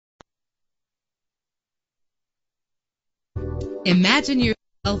Imagine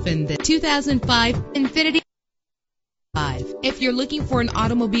yourself in the 2005 Infiniti FX35. If you're looking for an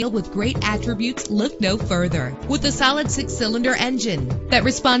automobile with great attributes, look no further. With a solid 6-cylinder engine that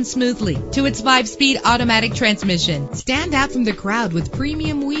responds smoothly to its 5-speed automatic transmission, stand out from the crowd with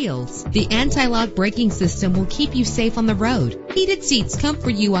premium wheels. The anti-lock braking system will keep you safe on the road. Heated seats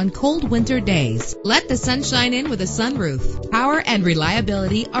comfort you on cold winter days. Let the sunshine in with a sunroof. Power and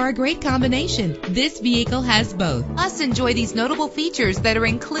reliability are a great combination. This vehicle has both. Plus, enjoy these notable features that are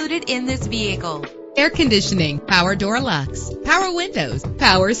included in this vehicle: air conditioning, power door locks, power windows,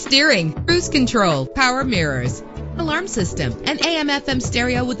 power steering, cruise control, power mirrors, alarm system, an AM/FM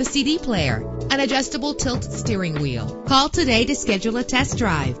stereo with a CD player, an adjustable tilt steering wheel. Call today to schedule a test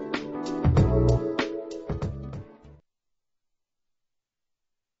drive.